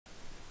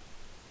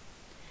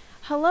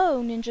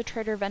Hello,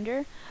 NinjaTrader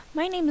vendor.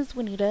 My name is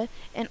Juanita,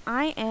 and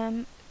I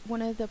am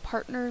one of the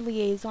partner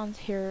liaisons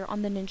here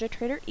on the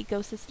NinjaTrader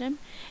ecosystem,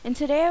 and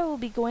today I will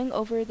be going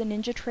over the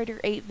NinjaTrader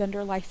 8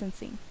 vendor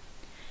licensing.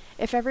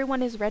 If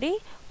everyone is ready,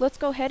 let's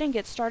go ahead and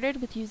get started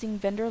with using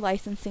vendor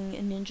licensing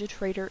in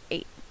NinjaTrader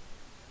 8.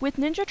 With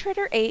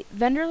NinjaTrader 8,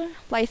 vendor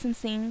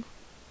licensing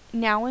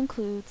now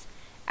includes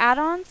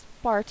add-ons,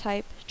 bar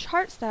type,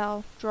 chart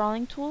style,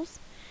 drawing tools,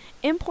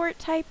 import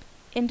type,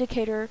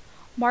 indicator,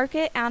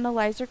 market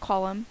analyzer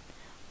column,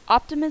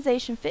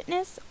 optimization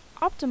fitness,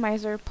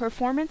 optimizer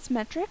performance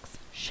metrics,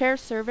 share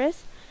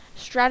service,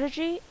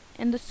 strategy,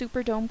 and the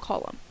Superdome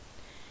column.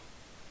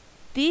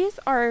 These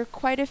are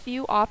quite a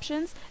few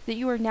options that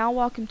you are now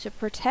welcome to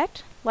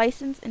protect,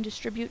 license, and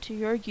distribute to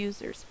your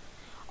users.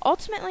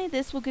 Ultimately,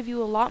 this will give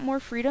you a lot more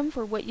freedom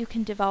for what you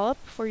can develop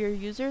for your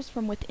users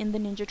from within the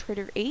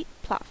NinjaTrader 8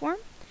 platform.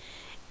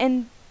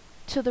 And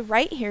to the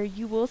right here,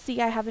 you will see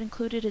I have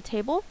included a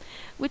table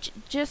which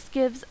just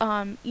gives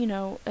a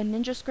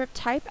NinjaScript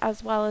type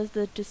as well as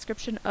the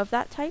description of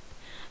that type.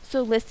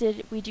 So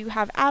listed, we do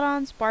have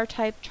add-ons, bar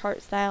type,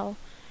 chart style,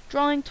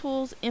 drawing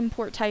tools,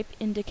 import type,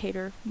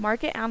 indicator,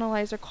 market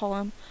analyzer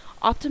column,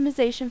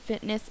 optimization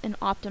fitness, and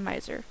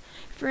optimizer.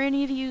 For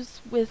any of you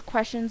with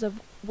questions of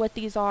what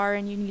these are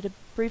and you need a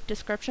brief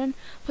description,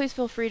 please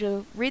feel free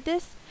to read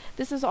this.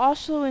 This is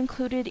also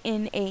included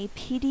in a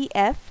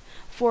PDF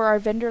for our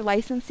vendor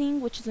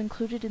licensing, which is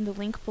included in the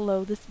link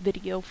below this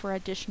video for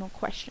additional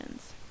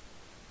questions.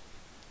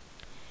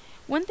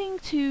 One thing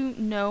to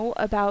know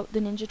about the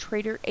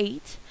NinjaTrader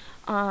 8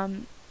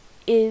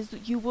 is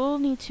you will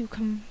need to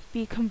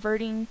be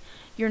converting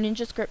your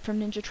NinjaScript from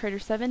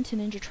NinjaTrader 7 to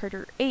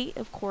NinjaTrader 8,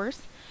 of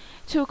course.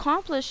 To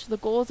accomplish the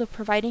goals of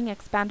providing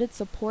expanded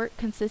support,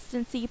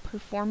 consistency,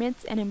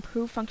 performance, and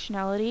improved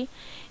functionality,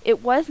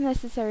 it was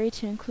necessary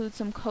to include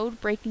some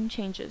code-breaking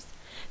changes.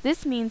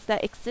 This means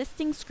that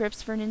existing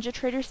scripts for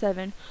NinjaTrader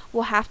 7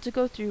 will have to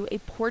go through a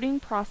porting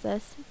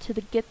process to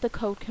get the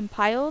code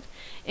compiled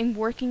and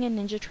working in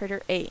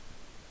NinjaTrader 8.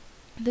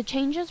 The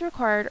changes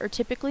required are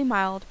typically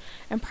mild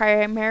and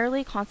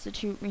primarily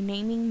constitute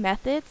renaming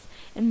methods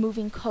and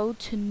moving code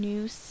to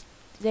new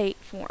state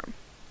form.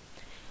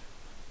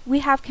 We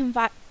have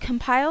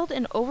compiled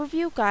an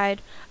overview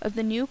guide of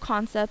the new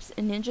concepts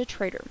in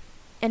NinjaTrader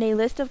and a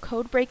list of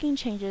code-breaking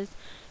changes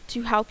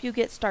to help you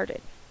get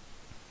started.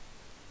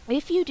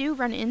 If you do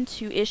run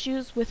into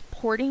issues with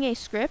porting a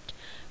script,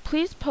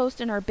 please post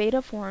in our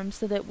beta forum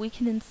so that we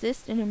can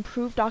assist and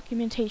improve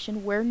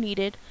documentation where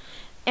needed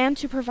and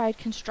to provide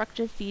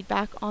constructive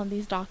feedback on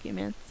these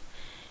documents.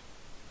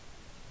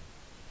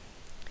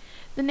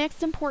 The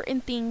next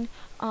important thing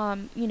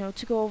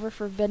to go over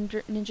for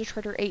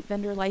NinjaTrader 8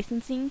 vendor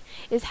licensing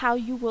is how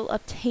you will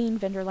obtain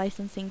vendor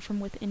licensing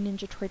from within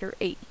NinjaTrader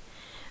 8.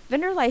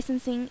 Vendor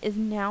licensing is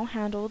now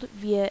handled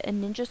via a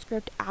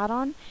NinjaScript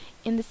add-on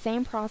in the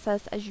same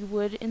process as you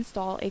would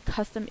install a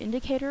custom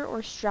indicator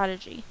or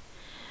strategy.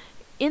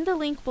 In the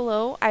link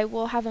below, I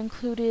will have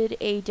included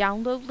a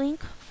download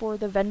link for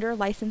the vendor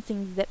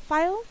licensing zip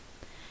file.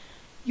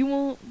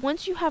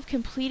 Once you have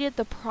completed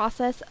the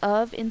process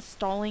of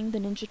installing the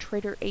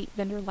NinjaTrader 8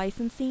 vendor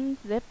licensing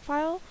zip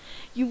file,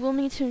 you will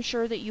need to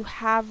ensure that you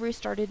have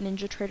restarted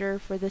NinjaTrader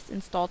for this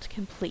install to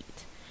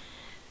complete.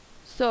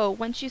 So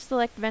once you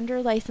select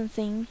vendor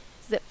licensing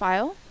zip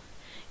file,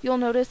 you'll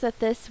notice that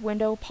this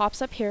window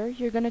pops up here.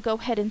 You're going to go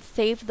ahead and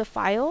save the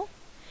file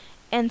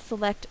and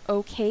select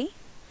OK.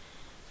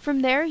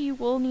 From there, you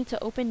will need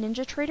to open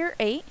NinjaTrader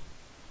 8.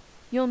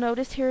 You'll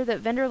notice here that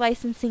vendor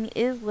licensing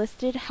is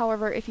listed.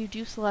 However, if you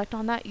do select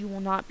on that, you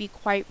will not be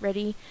quite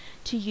ready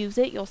to use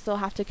it. You'll still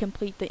have to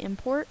complete the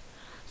import.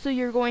 So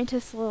you're going to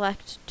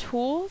select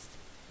Tools,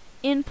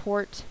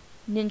 Import,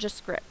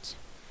 NinjaScript.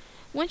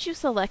 Once you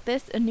select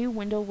this, a new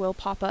window will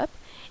pop up,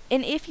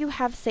 and if you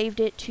have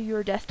saved it to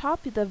your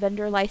desktop, the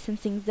vendor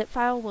licensing zip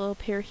file will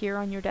appear here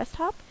on your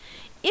desktop.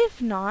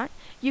 If not,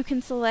 you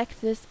can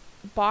select this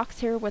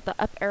box here with the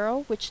up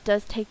arrow, which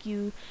does take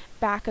you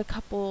back a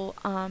couple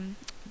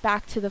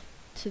back to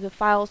the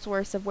file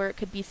source of where it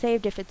could be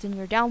saved. If it's in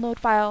your download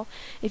file,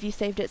 if you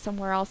saved it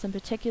somewhere else in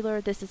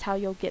particular, this is how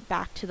you'll get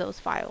back to those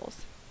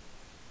files.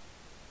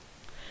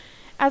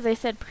 As I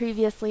said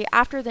previously,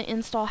 after the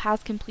install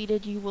has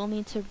completed, you will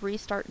need to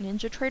restart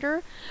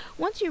NinjaTrader.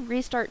 Once you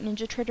restart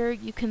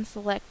NinjaTrader, you can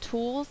select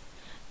Tools,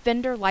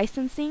 Vendor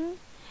Licensing,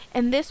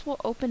 and this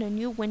will open a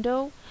new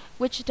window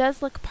which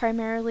does look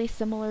primarily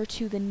similar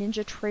to the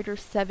NinjaTrader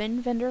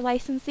 7 vendor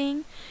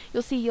licensing.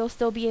 You'll see you'll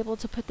still be able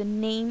to put the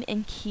name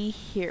and key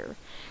here,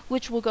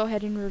 which we'll go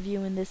ahead and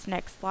review in this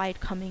next slide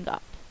coming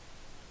up.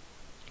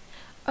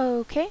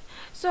 Okay,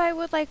 so I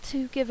would like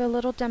to give a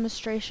little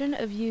demonstration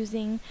of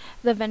using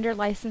the vendor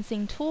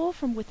licensing tool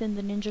from within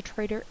the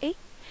NinjaTrader 8.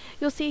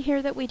 You'll see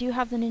here that we do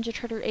have the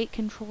NinjaTrader 8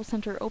 Control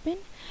Center open.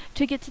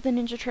 To get to the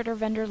NinjaTrader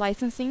vendor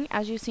licensing,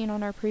 as you've seen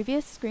on our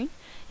previous screen,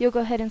 you'll go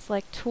ahead and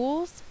select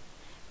Tools,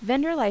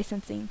 Vendor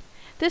Licensing.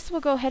 This will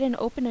go ahead and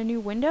open a new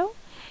window.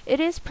 It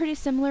is pretty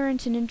similar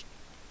to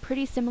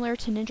pretty similar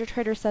to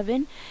NinjaTrader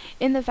 7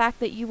 in the fact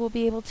that you will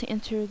be able to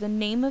enter the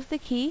name of the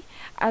key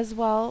as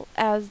well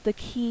as the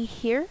key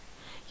here.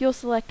 You'll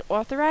select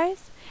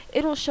Authorize.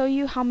 It'll show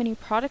you how many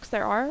products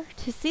there are.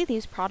 To see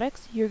these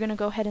products, you're going to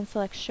go ahead and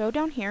select Show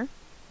down here.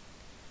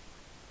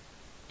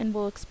 And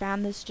we'll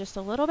expand this just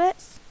a little bit.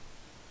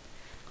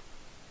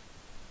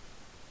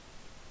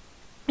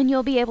 And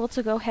you'll be able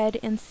to go ahead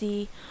and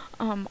see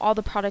all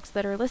the products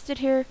that are listed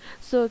here.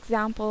 So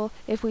example,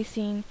 if we've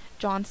seen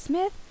John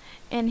Smith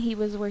and he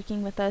was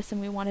working with us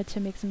and we wanted to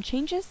make some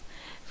changes,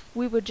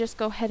 we would just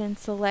go ahead and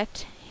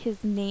select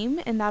his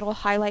name and that'll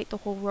highlight the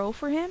whole row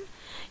for him.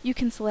 You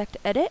can select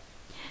Edit.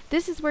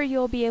 This is where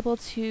you'll be able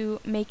to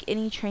make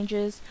any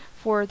changes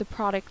for the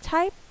product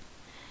type,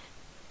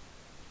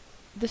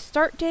 the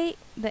start date,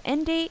 the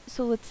end date.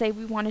 So let's say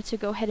we wanted to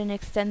go ahead and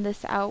extend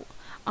this out,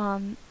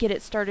 get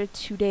it started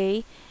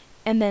today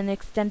and then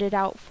extend it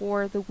out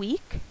for the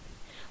week.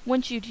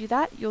 Once you do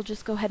that, you'll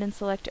just go ahead and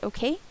select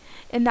OK,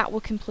 and that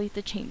will complete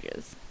the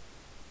changes.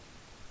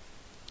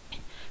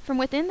 From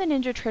within the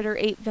NinjaTrader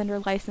 8 vendor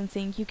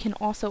licensing, you can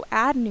also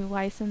add new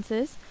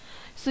licenses.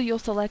 So you'll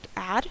select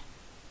Add.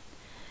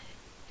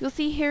 You'll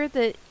see here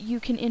that you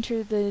can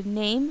enter the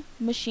name,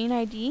 machine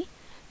ID,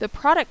 the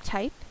product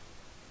type,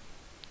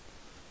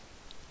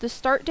 the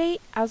start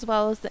date, as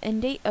well as the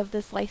end date of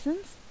this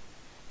license.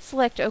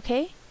 Select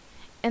OK,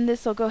 and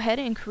this will go ahead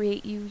and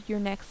create you your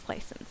next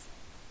license.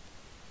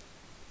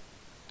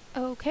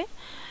 Okay,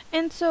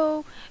 and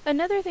so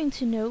another thing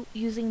to note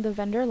using the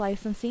vendor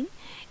licensing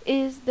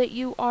is that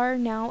you are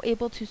now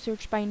able to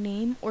search by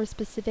name or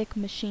specific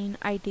machine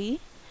ID.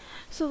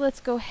 So let's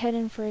go ahead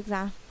and, for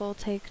example,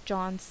 take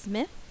John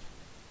Smith.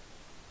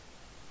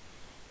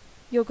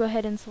 You'll go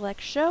ahead and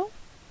select Show,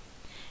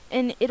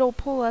 and it'll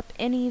pull up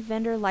any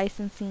vendor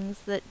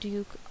licensings that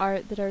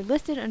are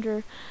listed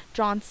under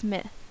John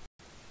Smith.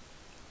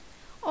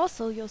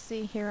 Also, you'll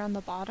see here on the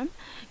bottom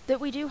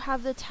that we do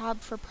have the tab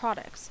for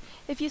products.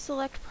 If you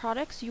select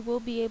products, you will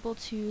be able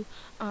to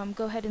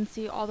go ahead and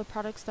see all the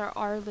products that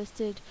are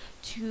listed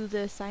to the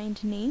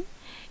assigned name.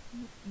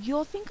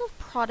 You'll think of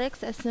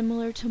products as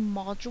similar to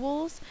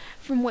modules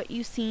from what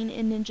you've seen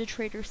in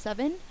NinjaTrader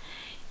 7.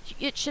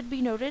 It should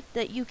be noted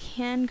that you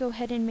can go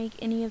ahead and make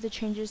any of the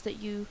changes that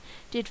you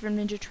did from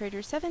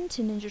NinjaTrader 7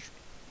 to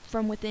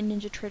from within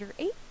NinjaTrader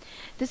 8.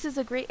 This is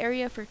a great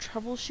area for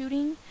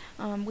troubleshooting.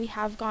 We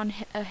have gone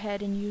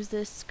ahead and used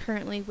this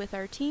currently with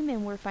our team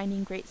and we're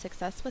finding great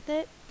success with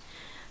it.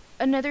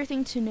 Another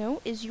thing to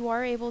note is you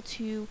are able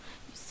to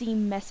see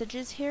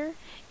messages here.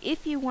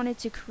 If you wanted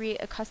to create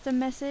a custom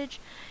message,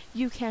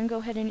 you can go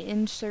ahead and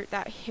insert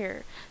that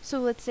here. So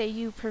let's say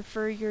you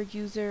prefer your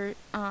user,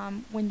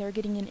 when they're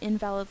getting an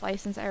invalid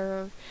license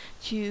error,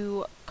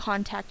 to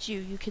contact you.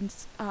 You can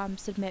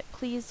submit,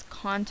 please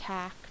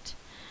contact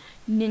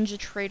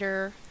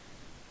NinjaTrader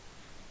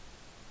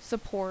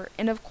support,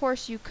 and of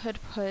course you could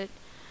put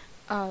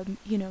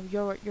you know,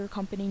 your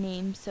company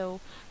name.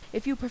 So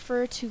if you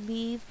prefer to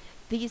leave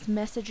these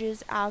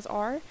messages as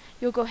are,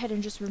 you'll go ahead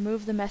and just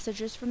remove the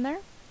messages from there.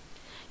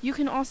 You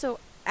can also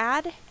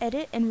add,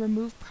 edit, and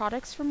remove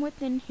products from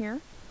within here.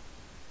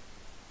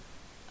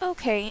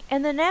 Okay,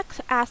 and the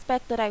next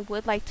aspect that I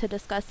would like to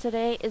discuss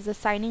today is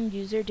assigning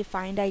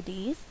user-defined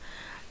IDs.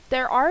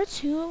 There are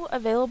two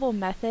available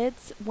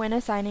methods when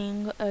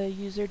assigning a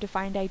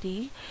user-defined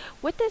ID.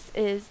 What this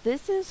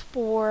is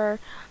for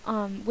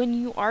when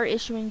you are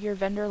issuing your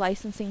vendor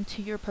licensing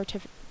to your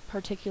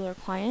particular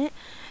client.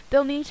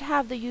 They'll need to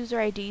have the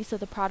user ID so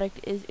the product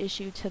is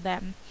issued to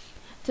them.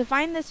 To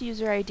find this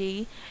user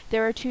ID,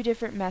 there are two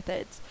different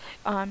methods.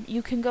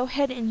 You can go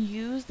ahead and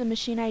use the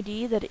machine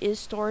ID that is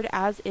stored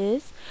as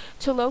is.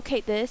 To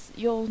locate this,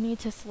 you'll need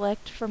to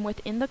select from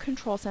within the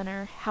control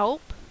center,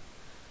 Help,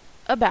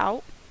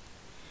 About,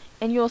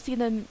 and you'll see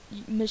the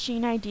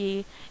machine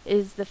ID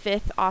is the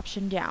 5th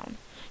option down.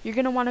 You're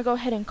going to want to go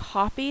ahead and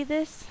copy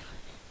this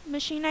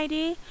machine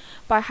ID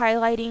by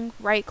highlighting,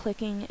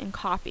 right-clicking, and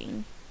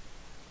copying.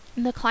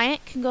 And the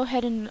client can go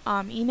ahead and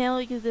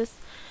email you this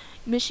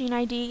machine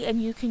ID,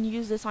 and you can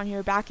use this on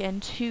your back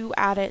end to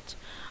add it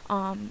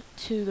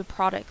to the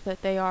product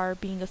that they are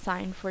being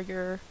assigned for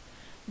your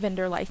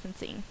vendor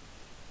licensing.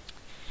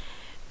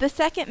 The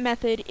second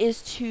method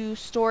is to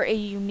store a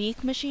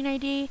unique machine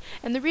ID,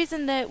 and the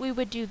reason that we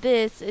would do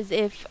this is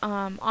if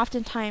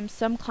oftentimes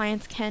some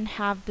clients can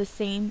have the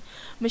same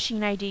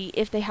machine ID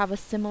if they have a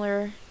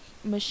similar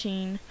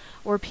machine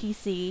or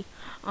PC.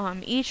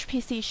 Each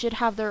PC should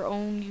have their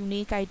own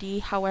unique ID.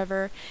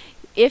 However,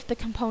 if the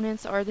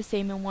components are the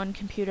same in one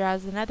computer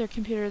as another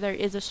computer, there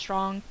is a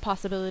strong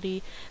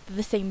possibility that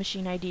the same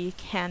machine ID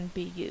can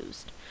be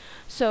used.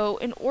 So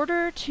in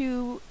order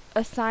to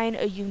assign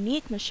a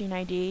unique machine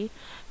ID,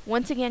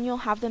 once again you'll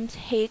have them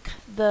take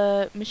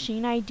the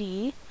machine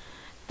ID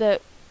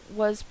that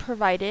was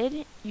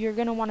provided. You're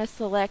going to want to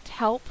select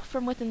Help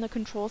from within the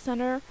control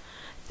center,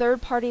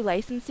 third-party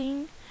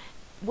licensing.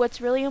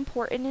 What's really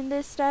important in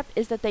this step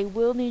is that they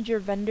will need your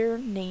vendor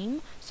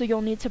name, so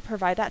you'll need to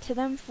provide that to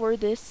them. For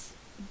this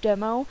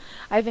demo,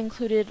 I've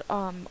included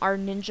our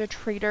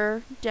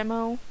NinjaTrader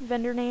demo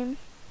vendor name.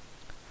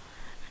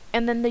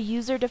 And then the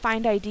user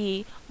defined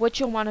ID, what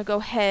you'll want to go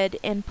ahead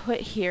and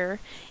put here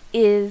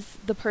is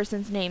the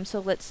person's name. So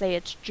let's say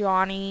it's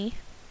Johnny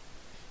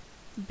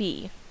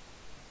B.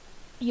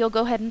 You'll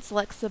go ahead and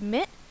select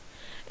submit,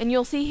 and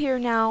you'll see here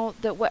now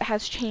that what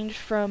has changed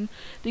from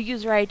the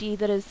user ID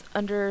that is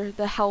under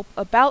the help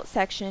about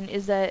section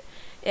is that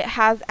it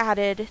has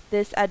added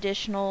this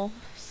additional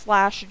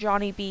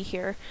 /Johnny B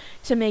here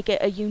to make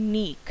it a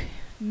unique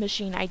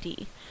machine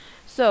ID.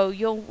 So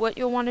what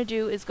you'll want to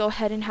do is go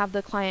ahead and have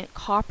the client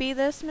copy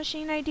this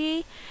machine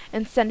ID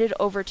and send it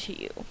over to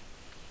you.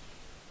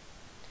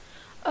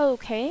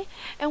 Okay,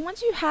 and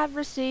once you have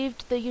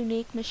received the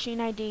unique machine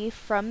ID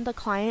from the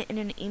client in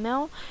an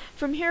email,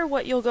 from here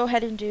what you'll go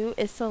ahead and do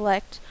is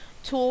select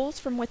Tools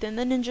from within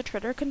the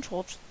NinjaTrader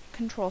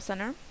Control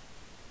Center,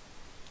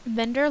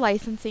 Vendor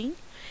Licensing,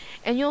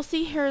 and you'll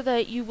see here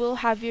that you will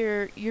have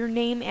your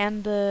name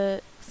and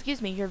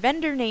your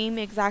vendor name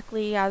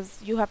exactly as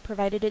you have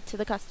provided it to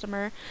the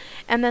customer,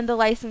 and then the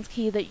license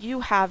key that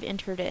you have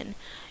entered in.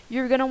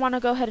 You're going to want to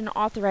go ahead and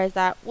authorize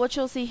that. What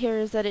you'll see here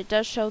is that it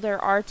does show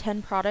there are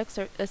 10 products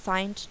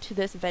assigned to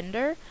this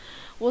vendor.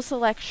 We'll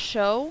select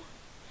Show,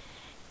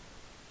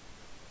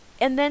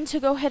 and then to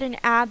go ahead and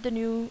add the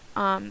new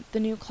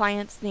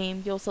client's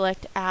name, you'll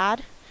select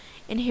Add,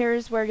 and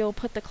here's where you'll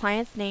put the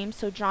client's name.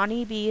 So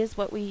Johnny B is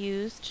what we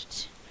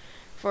used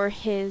for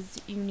his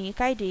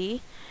unique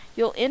ID.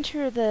 You'll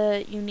enter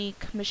the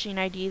unique machine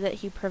ID that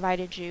he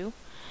provided you.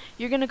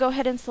 You're going to go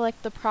ahead and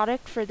select the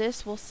product. For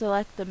this, we'll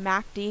select the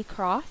MACD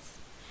Cross.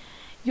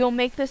 You'll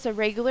make this a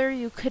regular.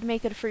 You could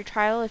make it a free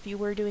trial if you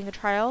were doing a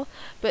trial,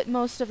 but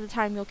most of the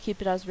time you'll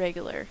keep it as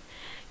regular.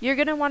 You're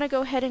going to want to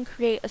go ahead and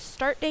create a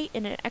start date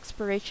and an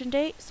expiration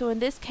date. So in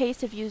this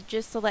case, if you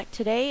just select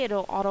today,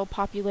 it'll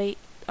auto-populate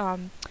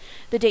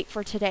the date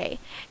for today.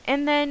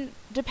 And then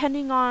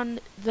depending on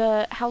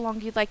how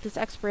long you'd like this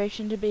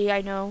expiration to be,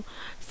 I know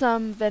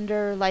some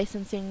vendor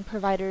licensing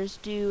providers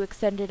do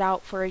extend it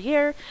out for a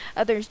year,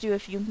 others do a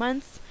few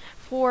months.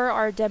 For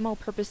our demo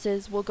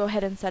purposes, we'll go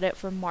ahead and set it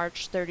for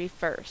March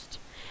 31st.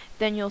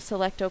 Then you'll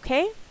select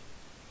OK.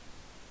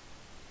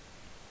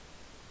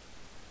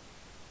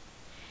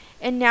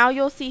 And now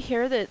you'll see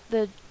here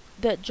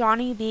that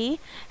Johnny B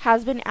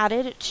has been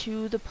added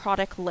to the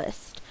product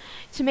list.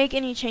 To make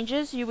any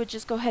changes, you would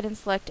just go ahead and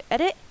select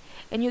Edit,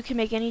 and you can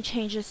make any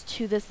changes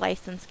to this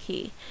license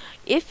key.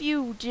 If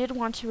you did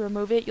want to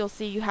remove it, you'll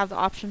see you have the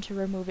option to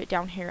remove it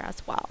down here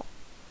as well.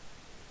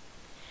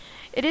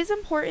 It is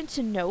important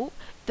to note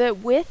that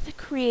with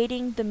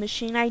creating the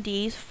machine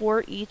IDs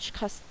for each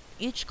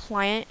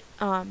client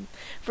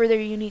for their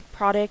unique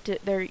product,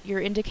 your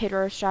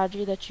indicator or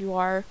strategy that you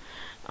are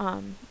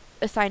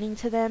assigning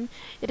to them,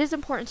 it is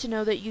important to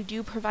know that you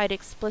do provide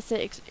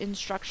explicit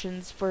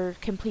instructions for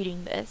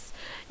completing this.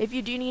 If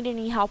you do need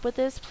any help with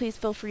this, please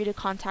feel free to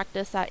contact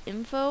us at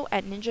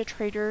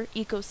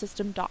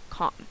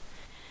info@ninjatraderecosystem.com.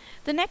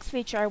 The next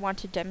feature I want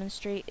to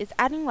demonstrate is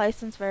adding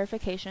license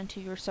verification to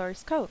your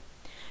source code.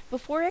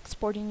 Before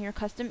exporting your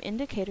custom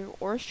indicator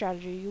or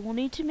strategy, you will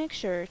need to make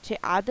sure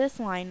to add this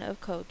line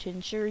of code to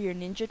ensure your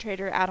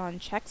NinjaTrader add-on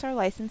checks our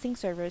licensing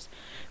servers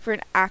for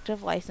an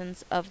active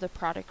license of the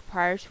product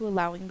prior to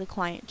allowing the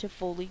client to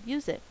fully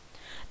use it.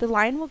 The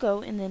line will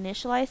go in the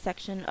initialize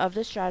section of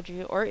the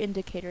strategy or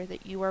indicator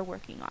that you are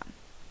working on.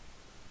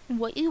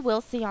 What you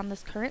will see on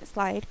this current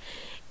slide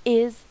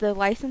is the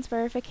license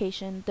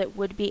verification that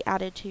would be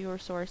added to your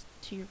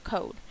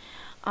code.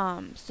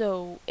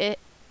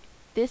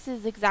 This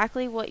is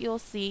exactly what you'll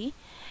see,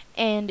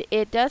 and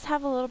it does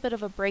have a little bit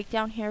of a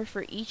breakdown here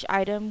for each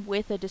item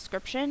with a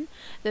description.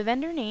 The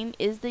vendor name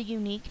is the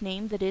unique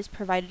name that is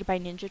provided by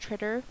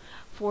NinjaTrader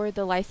for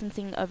the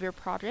licensing of your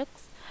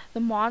products.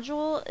 The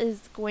module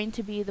is going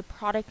to be the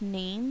product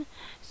name,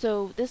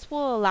 so this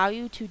will allow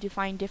you to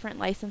define different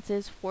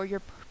licenses for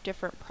your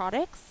different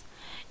products.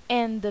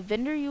 And the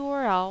vendor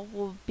URL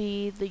will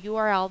be the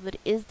URL that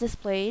is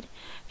displayed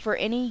for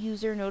any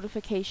user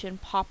notification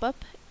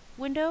pop-up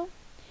window.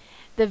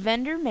 The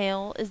vendor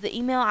mail is the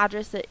email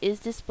address that is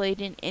displayed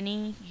in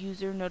any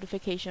user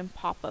notification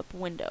pop-up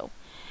window.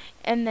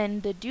 And then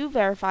the do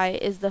verify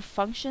is the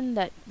function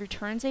that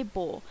returns a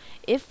bool.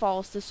 If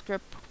false, the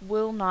script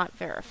will not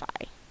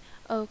verify.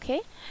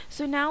 Okay,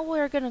 so now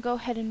we're going to go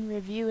ahead and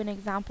review an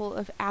example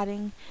of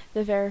adding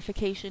the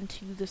verification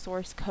to the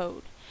source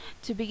code.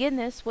 To begin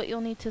this, what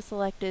you'll need to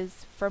select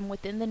is from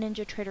within the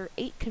NinjaTrader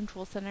 8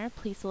 Control Center,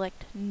 please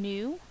select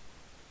New,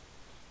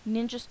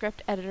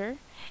 NinjaScript Editor,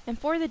 and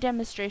for the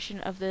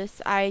demonstration of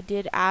this, I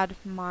did add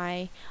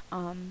my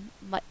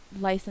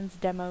license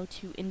demo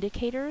to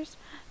indicators,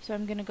 so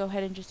I'm going to go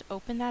ahead and just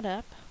open that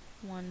up.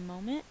 One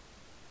moment.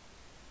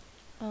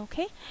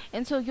 Okay,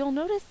 and so you'll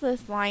notice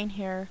this line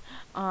here,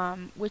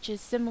 which is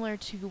similar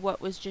to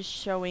what was just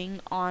showing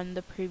on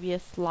the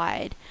previous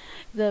slide.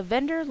 The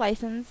vendor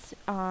license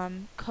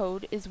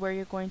code is where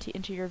you're going to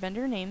enter your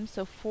vendor name.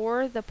 So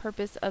for the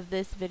purpose of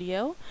this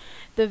video,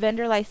 the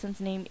vendor license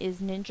name is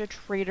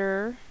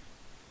NinjaTrader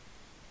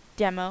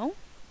Demo.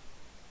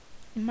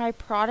 My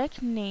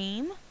product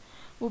name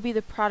will be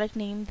the product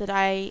name that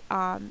I,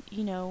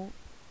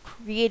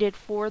 created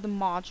for the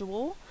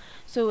module.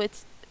 So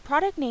its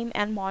product name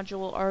and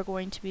module are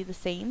going to be the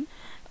same.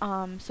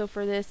 So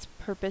for this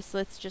purpose,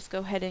 let's just go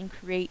ahead and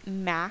create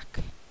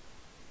MACD.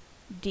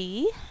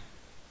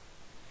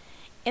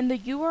 And the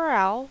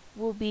URL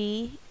will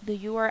be the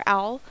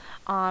URL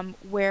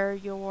where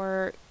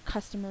your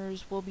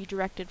customers will be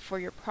directed for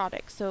your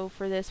product. So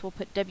for this, we'll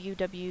put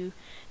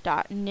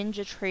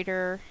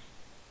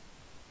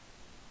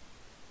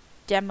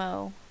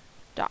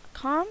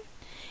www.ninjatraderdemo.com.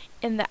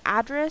 And the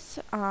address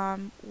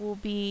will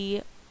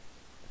be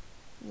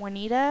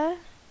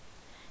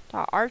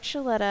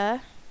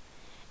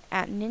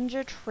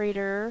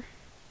juanita.archuleta@NinjaTrader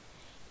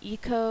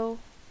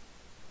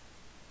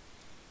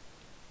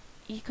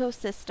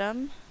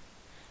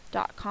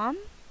ecosystem.com.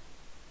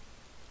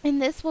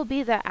 And this will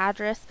be the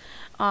address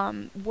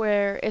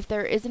where if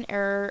there is an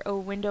error, a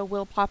window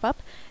will pop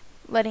up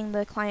letting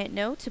the client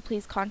know to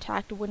please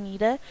contact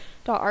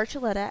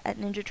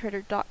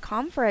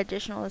juanita.archuleta@ninjatrader.com for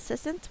additional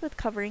assistance with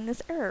covering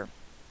this error.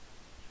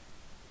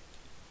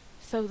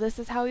 So this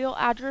is how you'll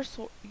add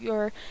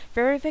your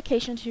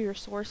verification to your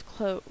source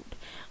code.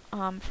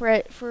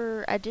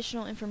 For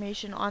additional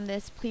information on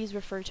this, please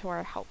refer to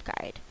our help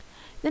guide.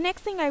 The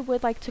next thing I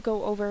would like to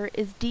go over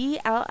is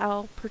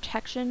DLL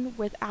protection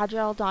with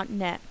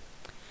Agile.net.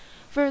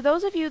 For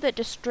those of you that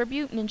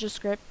distribute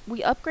NinjaScript,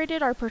 we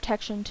upgraded our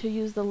protection to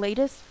use the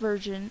latest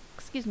version,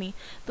 the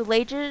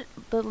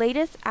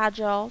latest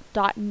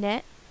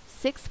Agile.net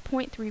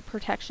 6.3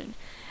 protection.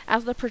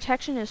 As the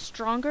protection is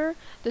stronger,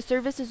 the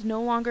service is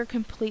no longer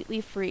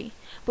completely free,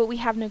 but we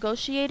have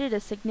negotiated a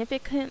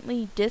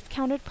significantly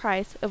discounted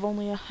price of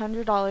only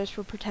 $100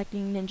 for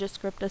protecting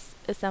NinjaScript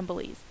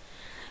assemblies.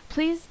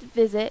 Please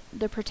visit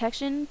the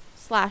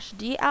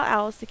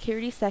protection/DLL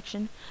security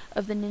section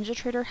of the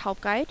NinjaTrader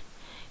help guide,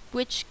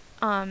 which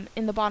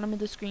in the bottom of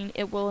the screen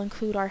it will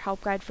include our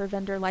help guide for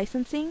vendor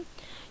licensing.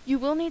 You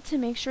will need to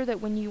make sure that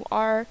when you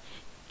are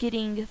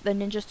getting the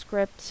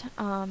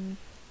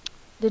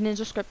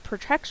NinjaScript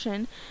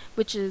protection,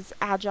 which is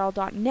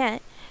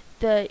Agile.net,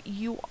 that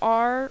you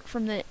are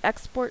from the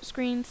export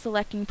screen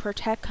selecting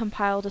protect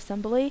compiled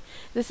assembly.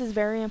 This is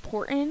very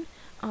important,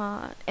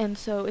 and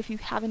so if you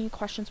have any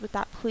questions with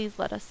that, please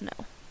let us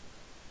know.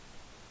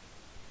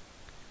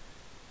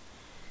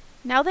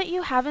 Now that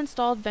you have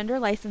installed vendor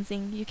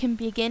licensing, you can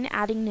begin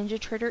adding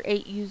NinjaTrader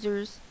 8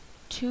 users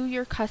to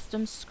your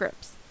custom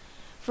scripts.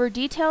 For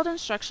detailed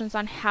instructions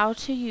on how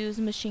to use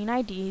machine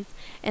IDs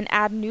and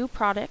add new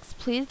products,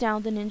 please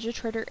download the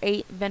NinjaTrader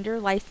 8 vendor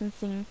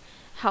licensing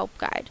help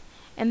guide.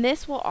 And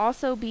this will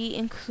also be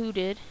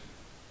included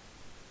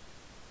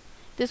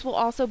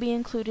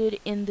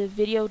in the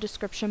video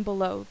description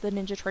below the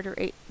NinjaTrader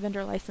 8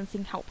 vendor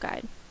licensing help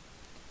guide.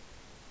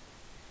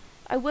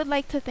 I would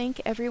like to thank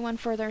everyone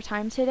for their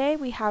time today.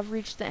 We have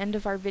reached the end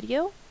of our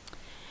video.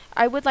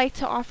 I would like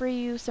to offer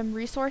you some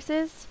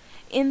resources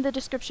in the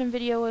description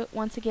video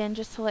once again,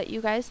 just to let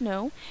you guys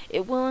know.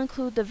 It will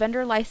include the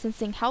vendor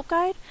licensing help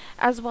guide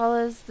as well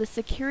as the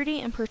security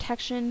and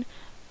protection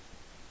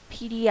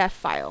PDF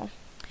file.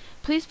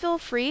 Please feel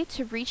free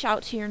to reach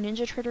out to your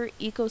NinjaTrader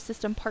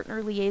ecosystem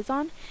partner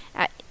liaison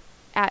at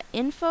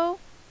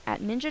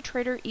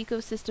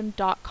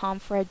info@ninjatraderecosystem.com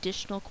for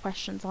additional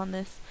questions on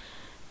this.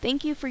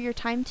 Thank you for your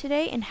time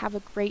today and have a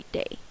great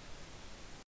day.